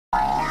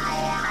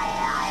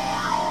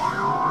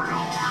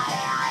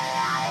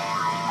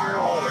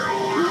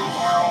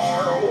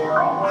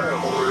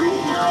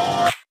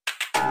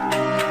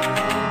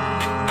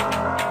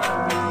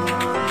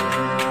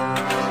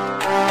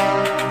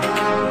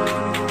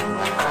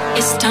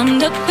It's time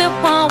to quit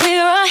while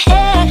we're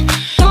ahead.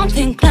 Don't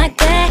think like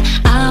that.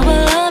 I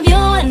will love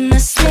you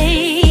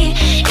endlessly.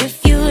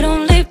 If you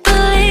don't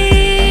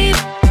believe,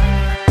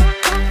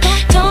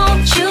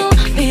 don't you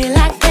be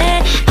like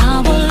that.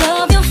 I will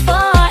love you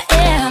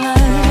forever.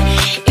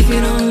 If you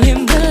don't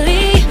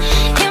believe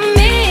in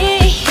me,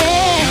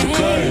 yeah. You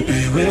could be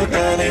with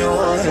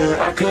anyone,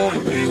 I could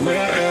be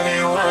with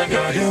anyone.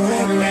 You're here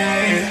with me,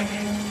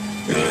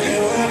 you're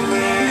here with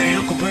me.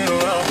 You could be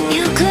around, but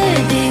You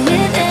could be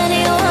with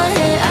anyone,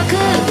 I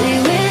could be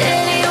with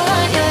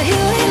anyone. You're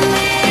here with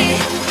me,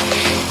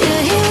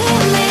 you're here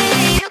with me.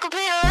 You could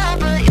be around,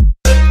 but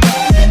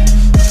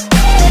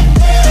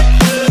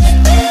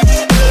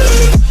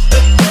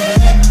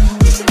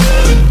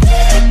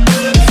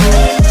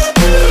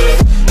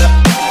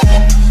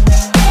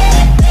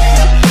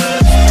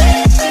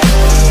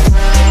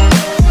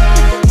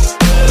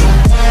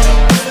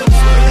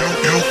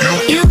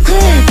you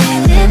could be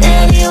with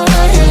anyone,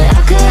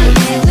 I could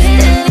be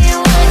with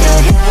anyone.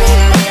 You're here with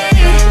me,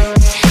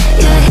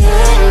 you're here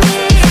with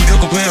me. you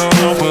could be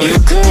around, but You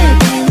could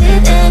be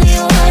with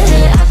anyone,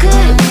 I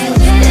could be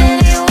with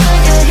anyone.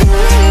 You're here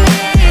with me,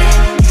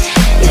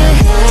 you're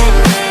here with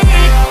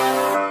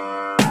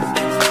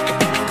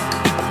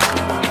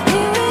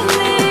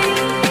me.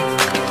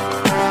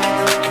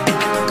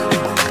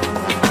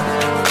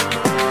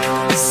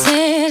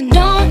 Said,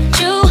 don't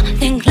you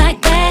think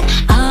like that.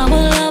 I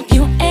will love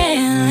you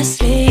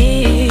endlessly.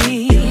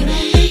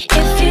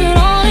 If you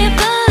only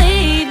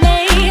believe me,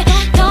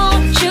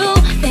 don't you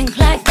think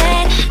like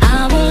that.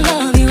 I will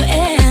love you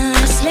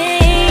endlessly.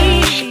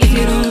 If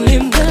you only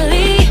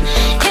believe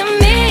in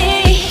me,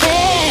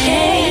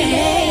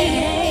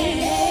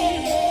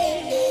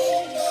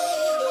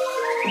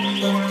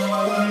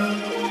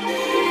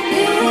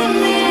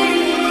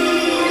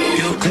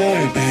 you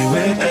could be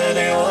with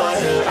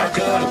anyone, I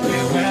could be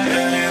with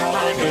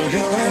anyone. You're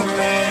here with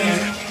me,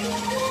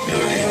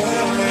 you're here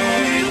with me.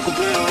 You could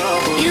be around,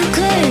 but You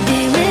could be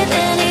with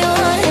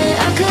anyone,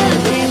 I could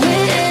be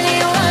with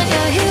anyone.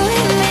 You're here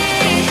with me,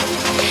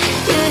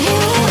 you're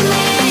here with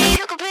me.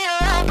 You could be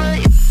around, but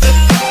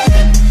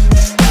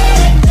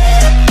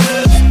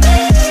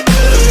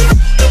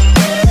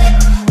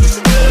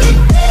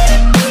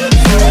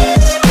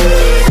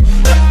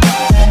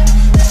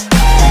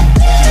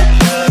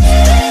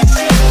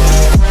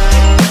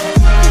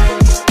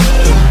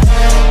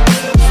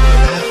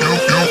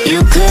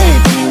you could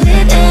be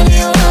with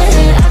anyone,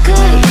 I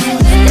could be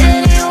with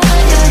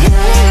anyone. You're here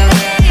with me,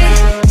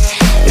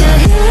 you're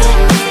here with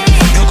me.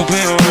 you could be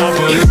around,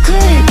 but You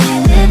could be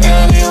with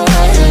anyone,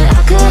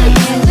 I could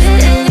be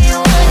with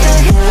anyone.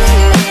 You're here with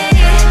me,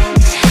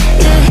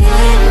 you're here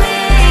with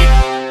me.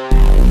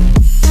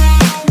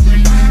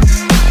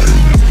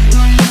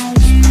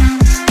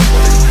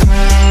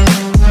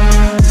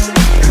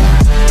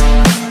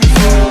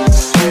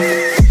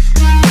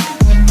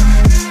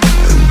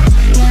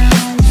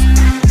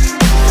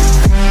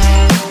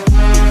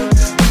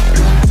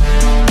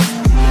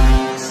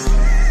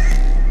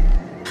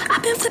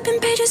 I've been flipping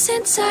pages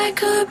since I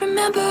could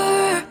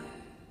remember.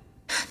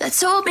 That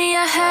told me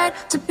I had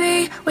to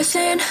be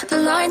within the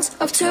lines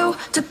of 2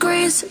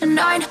 degrees and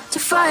 9 to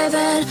 5.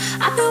 And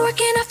I've been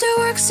working after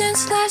work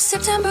since last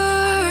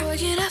September.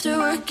 Working after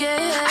work,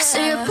 yeah. I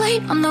stay up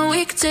late on the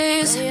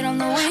weekdays.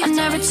 I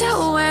never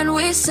tell when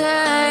we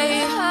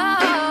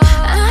say.